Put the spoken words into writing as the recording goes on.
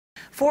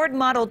Ford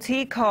Model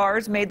T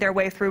cars made their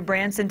way through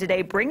Branson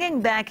today,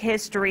 bringing back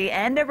history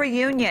and a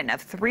reunion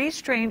of three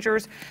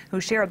strangers who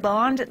share a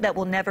bond that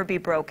will never be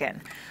broken.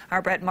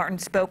 Our Brett Martin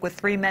spoke with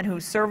three men who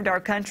served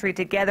our country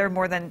together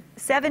more than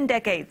 7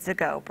 decades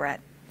ago. Brett.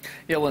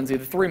 Yeah, Lindsay,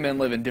 the three men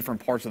live in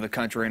different parts of the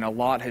country, and a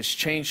lot has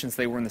changed since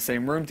they were in the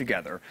same room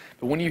together.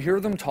 But when you hear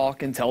them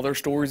talk and tell their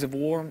stories of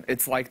war,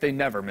 it's like they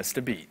never missed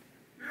a beat.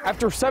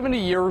 After 70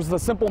 years, the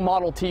simple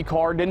Model T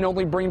car didn't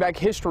only bring back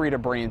history to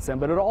Branson,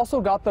 but it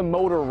also got the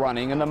motor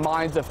running in the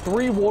minds of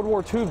 3 World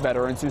War II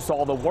veterans who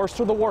saw the worst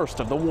of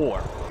the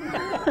war.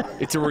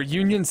 It's a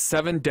reunion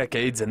 7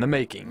 decades in the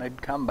making.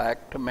 They'd come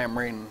back to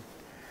memory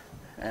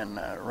and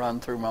run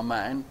through my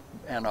mind,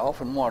 and I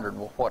often wondered,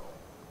 well,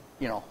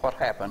 what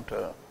happened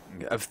to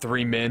Of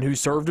 3 men who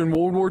served in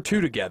World War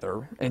II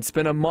together and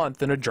spent a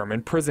month in a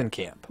German prison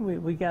camp.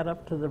 We got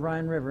up to the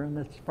Rhine River, and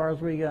that's as far as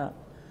we got.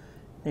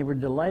 They were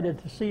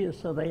delighted to see us,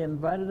 so they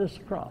invited us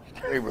across.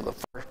 We were the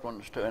first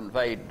ones to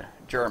invade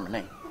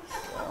Germany,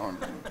 on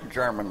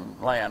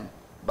German land,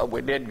 but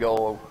we did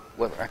go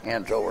with our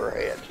hands over our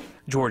heads.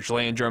 George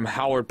Landrum,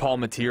 Howard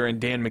Palmatier, and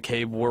Dan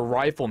McCabe were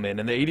riflemen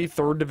in the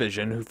 83rd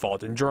Division who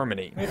fought in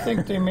Germany. I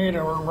think they made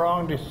a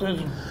wrong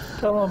decision.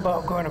 Tell them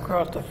about going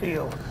across the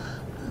field.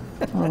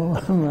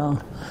 Oh, well,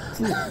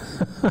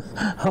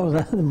 how was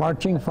that, the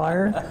marching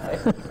fire?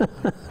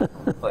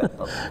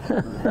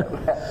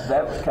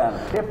 That was kind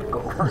of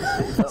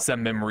typical.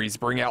 Some memories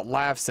bring out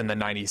laughs in the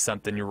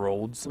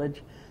 90-something-year-olds.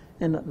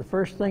 And the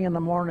first thing in the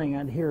morning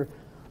I'd hear,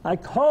 I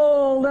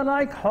called and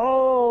I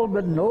called,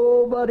 but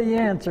nobody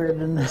answered.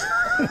 And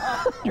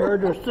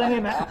George was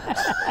singing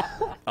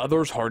that.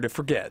 Others hard to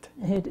forget.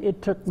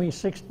 It took me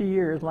 60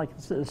 years, like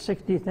the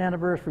 60th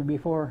anniversary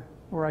before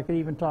I could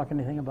even talk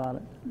anything about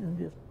it.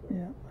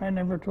 Yeah, I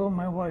never told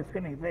my wife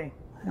anything.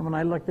 And when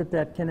I looked at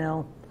that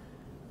canal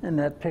and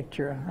that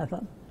picture, I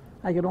thought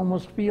I could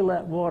almost feel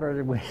that water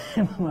that we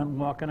went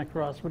walking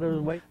across. But it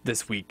was way.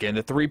 This weekend,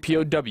 the 3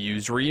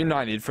 POWs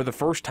reunited for the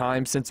first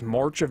time since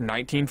March of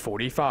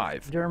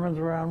 1945. Germans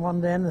were on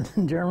one end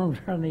and Germans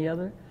were on the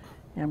other,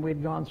 and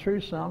we'd gone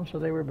through some, so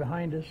they were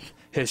behind us.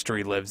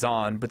 History lives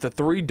on, but the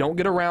 3 don't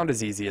get around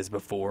as easy as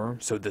before,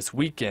 so this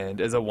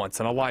weekend is a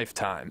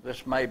once-in-a-lifetime.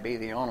 This may be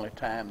the only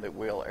time that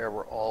we'll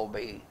ever all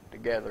be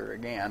together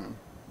again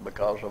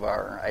because of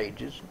our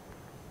ages,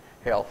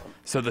 health.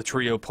 So the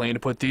trio plan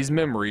to put these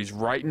memories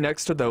right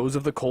next to those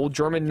of the cold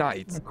German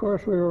nights. Of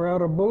course, we were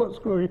out of bullets,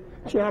 so we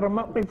shot them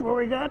up before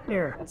we got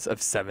there.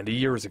 Of 70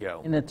 years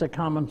ago. And it's a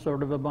common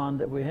sort of a bond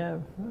that we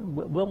have.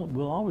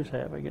 We'll always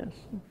have, I guess.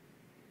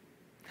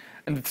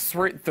 And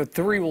the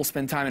three will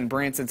spend time in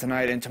Branson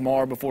tonight and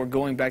tomorrow before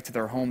going back to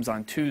their homes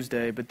on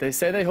Tuesday, but they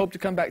say they hope to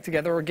come back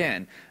together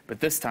again,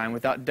 but this time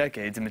without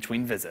decades in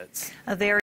between visits.